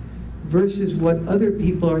versus what other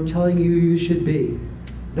people are telling you you should be.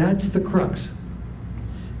 That's the crux.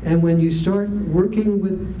 And when you start working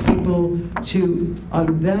with people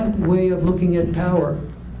on that way of looking at power,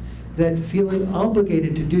 that feeling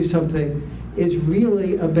obligated to do something is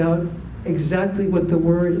really about exactly what the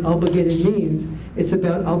word obligated means. It's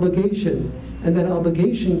about obligation. And that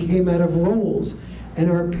obligation came out of roles. And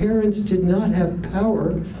our parents did not have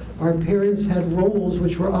power. Our parents had roles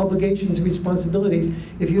which were obligations and responsibilities.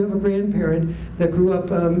 If you have a grandparent that grew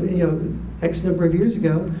up X number of years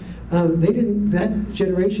ago, that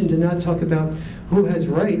generation did not talk about who has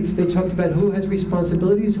rights. They talked about who has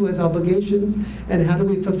responsibilities, who has obligations, and how do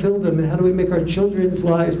we fulfill them, and how do we make our children's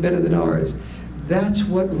lives better than ours. That's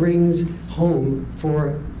what rings home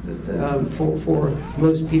for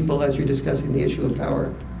most people as you're discussing the issue of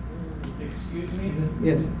power. Excuse me?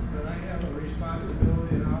 Yes. But I have a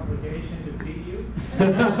responsibility and obligation to feed you.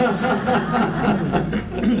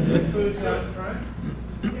 The food's out front.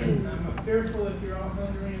 I'm fearful if you're all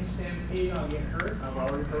hungry and stampede, I'll get hurt. I've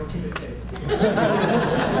already broken the table.